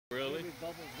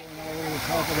bubbles going all over the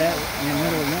top of that in the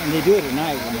middle of the night. And they do it at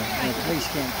night when the police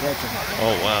can't catch them.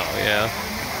 Oh, wow, yeah.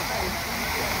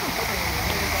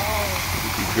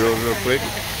 These girls real quick.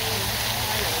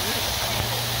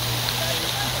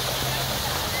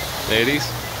 Ladies.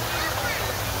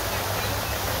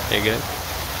 There you go.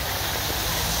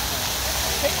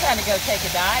 He's trying to go take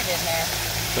a dive in there.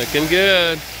 Looking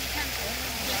good.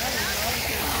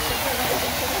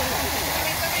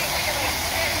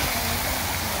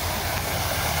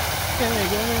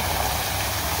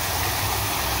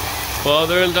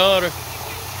 Father and daughter.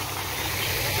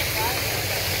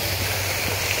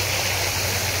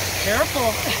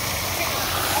 Careful.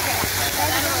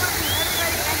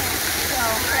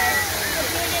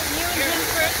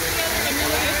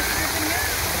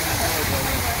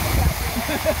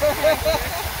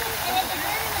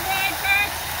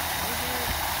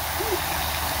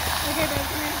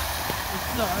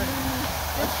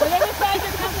 Whatever side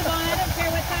you're comfortable on, I don't care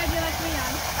what side you like me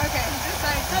on. Okay, this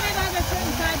side. Tell me about the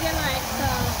certain side you like, so.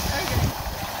 Okay.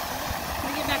 Let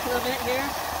me get back a little bit here.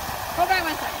 Hold by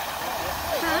one side.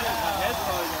 Huh?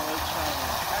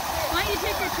 Why don't you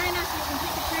take your train off so you can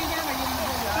take the train down, or you want to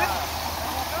hold it?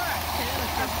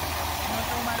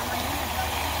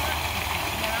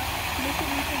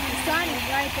 The sun is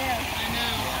right there. I know.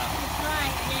 It's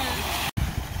right, yeah.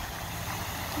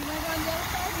 You want to go on the other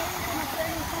side? Maybe come up there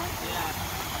in the front? Yeah.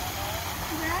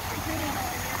 You're actually pretty.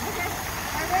 Okay.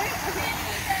 Are we?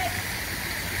 Okay.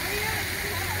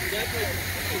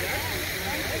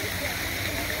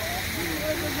 It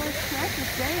was the most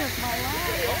precious day of my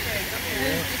life. Okay, come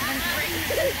here.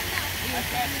 I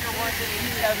said you're worth it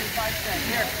 75 cents.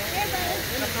 Here.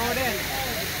 Let's throw it in.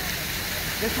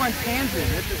 This one's Kansas.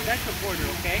 That's the border,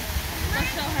 okay? Let's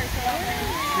show her. She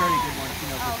already did one. She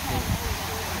knows what's cool.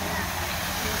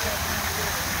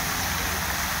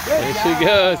 There she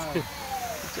goes. Good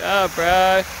job, Bri.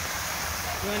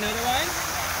 You want another one?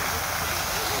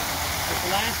 That's the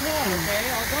last one, okay?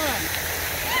 All done.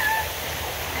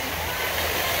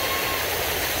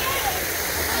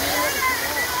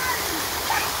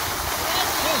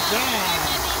 Good job.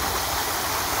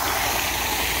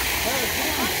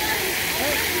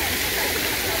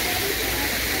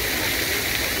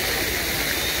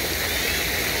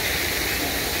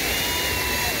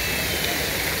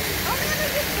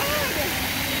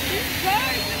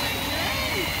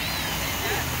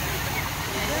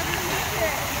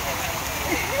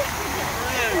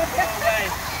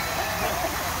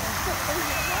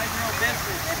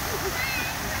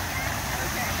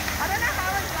 I don't know how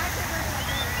it's like it.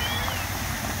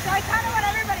 So I kind of want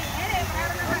everybody in it, but I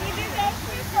don't know how you do that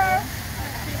super.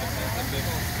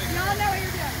 Y'all know what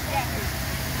you're doing. Yeah.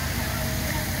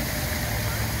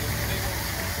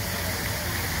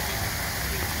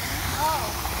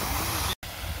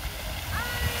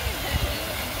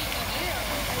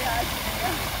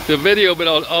 The video, but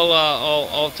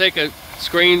I'll take a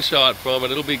screenshot from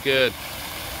it. It'll be good.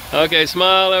 Okay,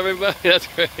 smile everybody. That's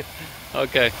great.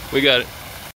 Okay, we got it.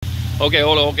 Okay,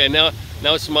 hold on. Okay, now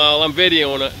smile. I'm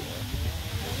videoing it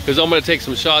because I'm gonna take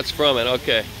some shots from it.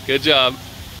 Okay, good job.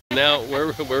 Now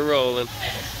we're rolling.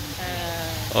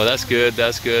 Oh, that's good.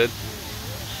 That's good.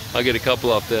 I'll get a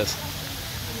couple off this.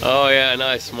 Oh yeah,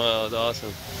 nice smile. It's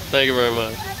awesome. Thank you very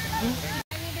much. Do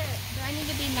I need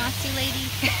to be nasty lady?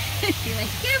 Be like,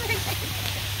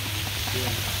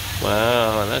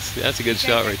 Wow, that's a good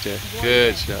shot right there.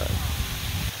 Good shot.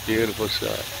 Beautiful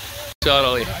shot. Shot,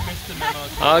 Ollie.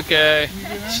 Okay.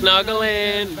 Snuggle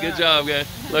in. Good job, guys.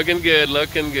 Looking good,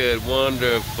 looking good.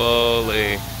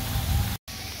 Wonderfully.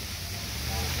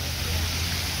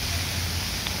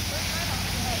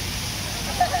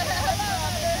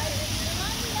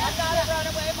 I gotta run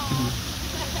away, Mom.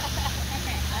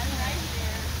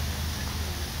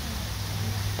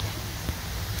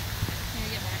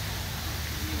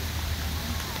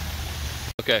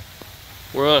 Okay,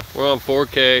 we're on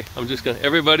 4K. I'm just gonna,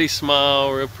 everybody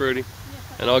smile real pretty,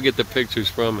 and I'll get the pictures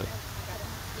from it.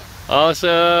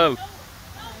 Awesome.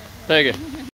 Thank you.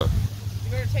 You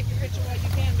better take your picture while you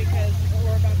can because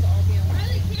we're about to all be on.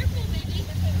 really careful, baby.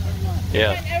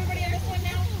 Yeah. Everybody in this one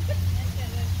now?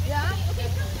 Yeah?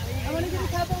 I want to get a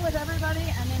couple with everybody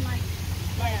and then like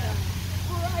right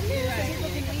here so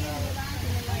people can leave and relax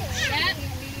and then like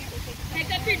pick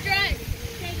up your dress.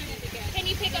 Can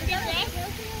you pick up your dress?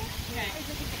 Okay.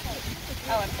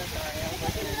 Oh, I'm so sorry. I was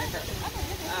looking at a different.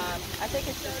 I think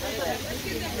it's just really,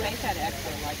 you make that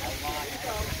extra like a lot.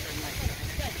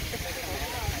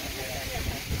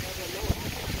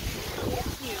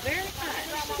 Thank you very much.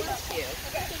 Thank you.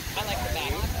 I like the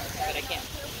back, but I can't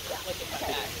look at the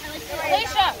back.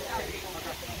 Alicia!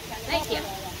 Thank you.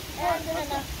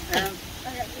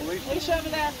 Alicia over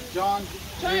there. John.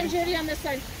 John and Judy on this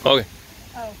side. Okay.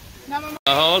 Oh. No, Mama.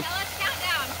 Hold. Now let's count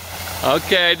down.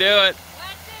 Okay, do it.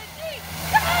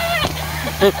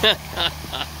 1, 2,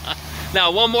 3.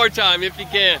 Now, one more time if you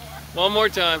can. One more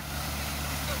time.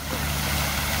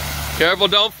 Careful,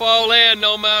 don't fall in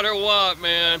no matter what,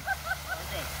 man.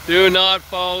 Do not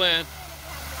fall in.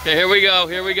 Okay, here we go.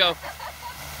 Here we go.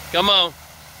 Come on.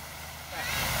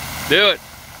 Do it.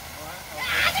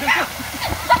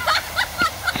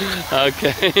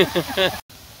 Okay.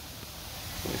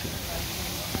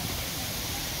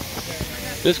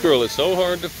 This girl is so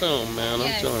hard to film, man.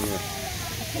 I'm telling you.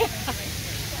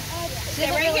 Stay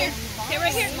right here. Stay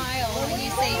right here. Smile when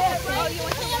you say, oh, you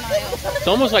want to smile. It's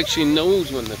almost like she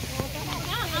knows when the...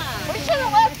 We should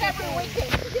have left every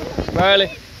weekend.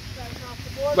 Riley.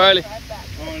 Riley.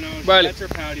 Oh no, Riley. that's her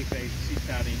pouty face. She's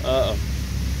pouting. Uh-oh.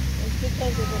 It's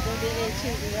because of the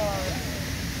WHEVR.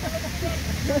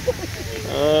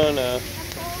 Oh, no.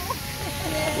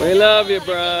 We love you, Bri.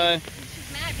 She's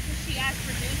mad because she asked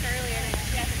for juice earlier and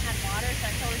she hasn't had water, so I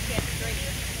told her she had to drink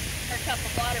her cup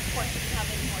of water before she can have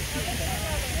any more tea.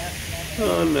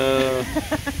 Oh, no.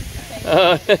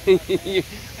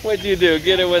 What'd you do?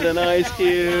 Get it with an ice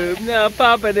cube? No,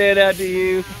 Papa did that to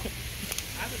you.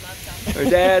 Or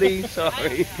Daddy,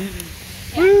 sorry.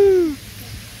 Woo!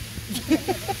 Did you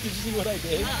see what I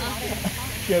did?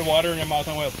 She had water in her mouth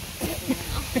and went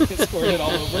squirted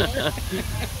all over.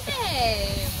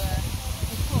 Babe.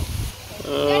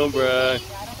 Oh, Bri.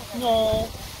 No,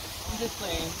 I'm just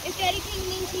saying. Is Daddy being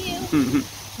mean to you?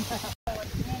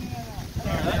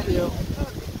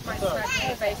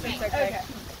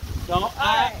 Don't.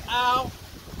 Ow.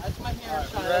 That's my hair.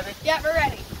 Ready? Yeah, we're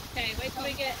ready. Okay, wait till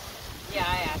we get... Yeah,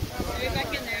 I asked. Are we back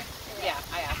in there? Yeah,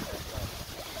 I asked.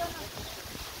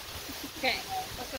 Okay.